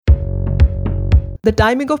The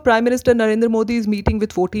timing of Prime Minister Narendra Modi's meeting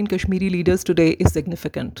with 14 Kashmiri leaders today is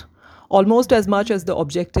significant, almost as much as the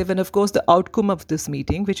objective and, of course, the outcome of this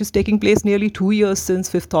meeting, which is taking place nearly 2 years since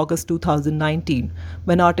 5th August 2019,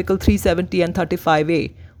 when Article 370 and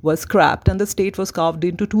 35A was scrapped and the state was carved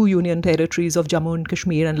into two union territories of Jammu and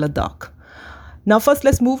Kashmir and Ladakh. Now, first,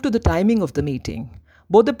 let's move to the timing of the meeting.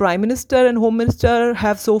 Both the Prime Minister and Home Minister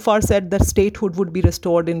have so far said that statehood would be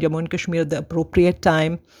restored in Jammu and Kashmir at the appropriate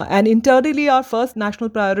time. And internally, our first national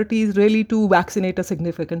priority is really to vaccinate a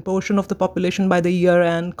significant portion of the population by the year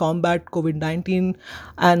and combat COVID-19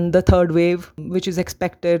 and the third wave, which is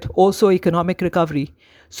expected, also economic recovery.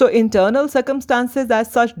 So internal circumstances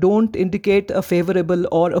as such don't indicate a favorable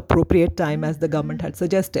or appropriate time as the government had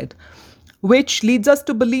suggested, which leads us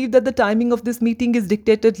to believe that the timing of this meeting is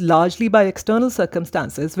dictated largely by external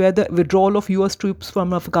circumstances, where the withdrawal of US troops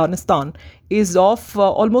from Afghanistan is of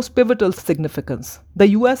almost pivotal significance. The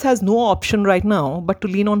US has no option right now but to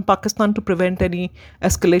lean on Pakistan to prevent any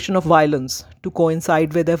escalation of violence to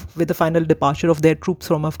coincide with the final departure of their troops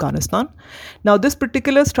from Afghanistan. Now, this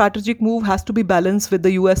particular strategic move has to be balanced with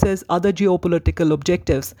the US's other geopolitical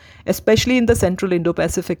objectives, especially in the central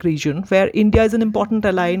Indo-Pacific region, where India is an important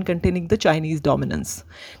ally in containing the Chinese dominance.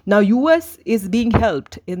 Now, US is being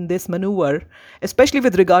helped in this maneuver, especially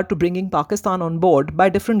with regard to bringing Pakistan on board, by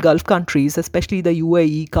different Gulf countries, especially the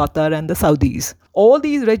UAE, Qatar and the Saudis. All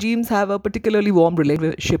these regimes have a particularly warm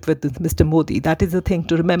relationship with Mr. Modi. That is the thing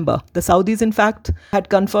to remember. The Saudis, in fact, had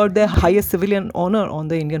conferred their highest civilian honor on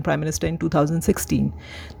the Indian Prime Minister in 2016.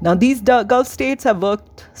 Now, these Gulf states have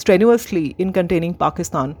worked strenuously in containing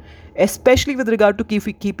Pakistan, especially with regard to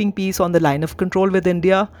keeping peace on the line of control with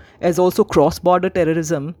India, as also cross-border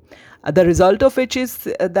terrorism. The result of which is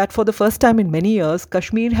that for the first time in many years,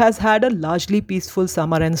 Kashmir has had a largely peaceful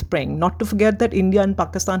summer and spring. Not to forget that India and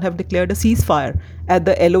Pakistan have declared a ceasefire at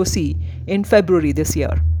the LOC in February this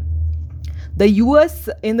year. The US,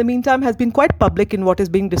 in the meantime, has been quite public in what is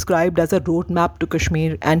being described as a roadmap to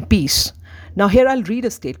Kashmir and peace. Now, here I'll read a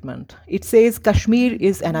statement. It says, Kashmir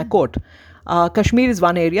is, and I quote, Kashmir is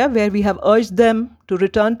one area where we have urged them to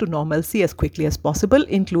return to normalcy as quickly as possible,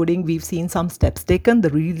 including we've seen some steps taken, the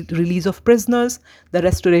release of prisoners, the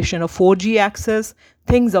restoration of 4G access,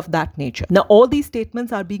 things of that nature. Now, all these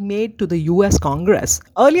statements are being made to the US Congress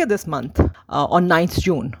earlier this month, on 9th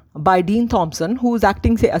June, by Dean Thompson, who is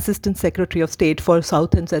acting Assistant Secretary of State for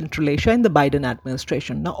South and Central Asia in the Biden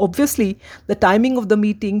administration. Now, obviously, the timing of the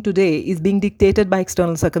meeting today is being dictated by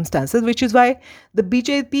external circumstances, which is why the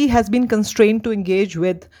BJP has been constrained to engage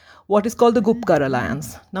with what is called the Gupkar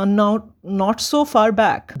Alliance. Now, not so far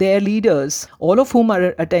back, their leaders, all of whom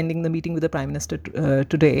are attending the meeting with the Prime Minister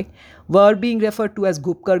today, were being referred to as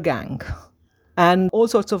Gupkar Gang. And all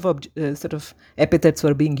sorts of sort of epithets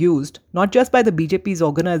were being used, not just by the BJP's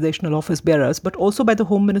organizational office bearers, but also by the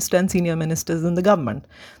Home Minister and senior ministers in the government.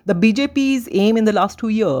 The BJP's aim in the last 2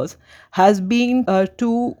 years has been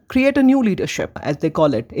to create a new leadership, as they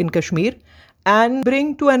call it, in Kashmir, and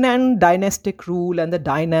bring to an end dynastic rule and the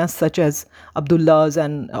dynasts such as Abdullahs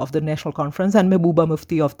and of the National Conference and Mehbooba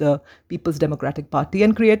Mufti of the People's Democratic Party,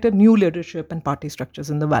 and create a new leadership and party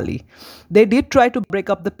structures in the valley. They did try to break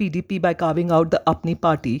up the PDP by carving out the Apni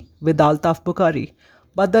party with Altaf Bukhari,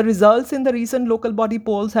 but the results in the recent local body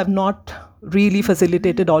polls have not really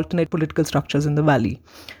facilitated alternate political structures in the valley.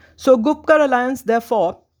 So Gupkar Alliance,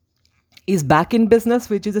 therefore, is back in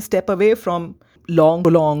business, which is a step away from long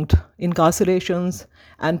prolonged incarcerations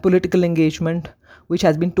and political engagement, which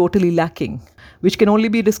has been totally lacking, which can only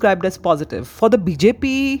be described as positive. For the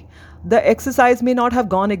BJP, the exercise may not have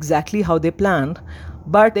gone exactly how they planned,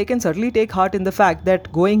 but they can certainly take heart in the fact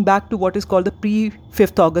that going back to what is called the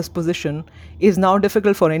pre-5th August position is now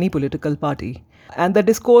difficult for any political party. And the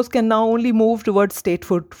discourse can now only move towards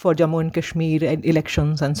statehood for Jammu and Kashmir and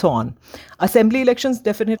elections and so on. Assembly elections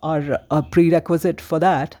definitely are a prerequisite for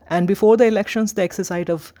that. And before the elections, the exercise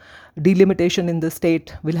of delimitation in the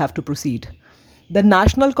state will have to proceed. The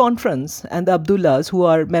National Conference and the Abdullahs, who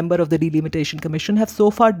are member of the Delimitation Commission, have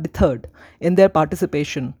so far deterred in their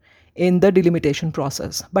participation in the delimitation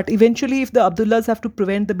process. But eventually, if the Abdullahs have to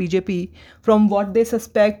prevent the BJP from what they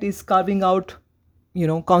suspect is carving out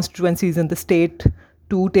constituencies in the state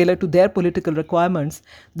to tailor to their political requirements,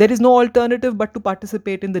 there is no alternative but to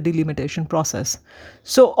participate in the delimitation process.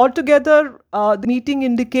 So altogether, the meeting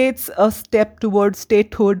indicates a step towards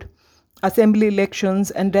statehood, assembly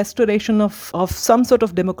elections, and restoration of some sort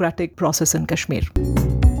of democratic process in Kashmir.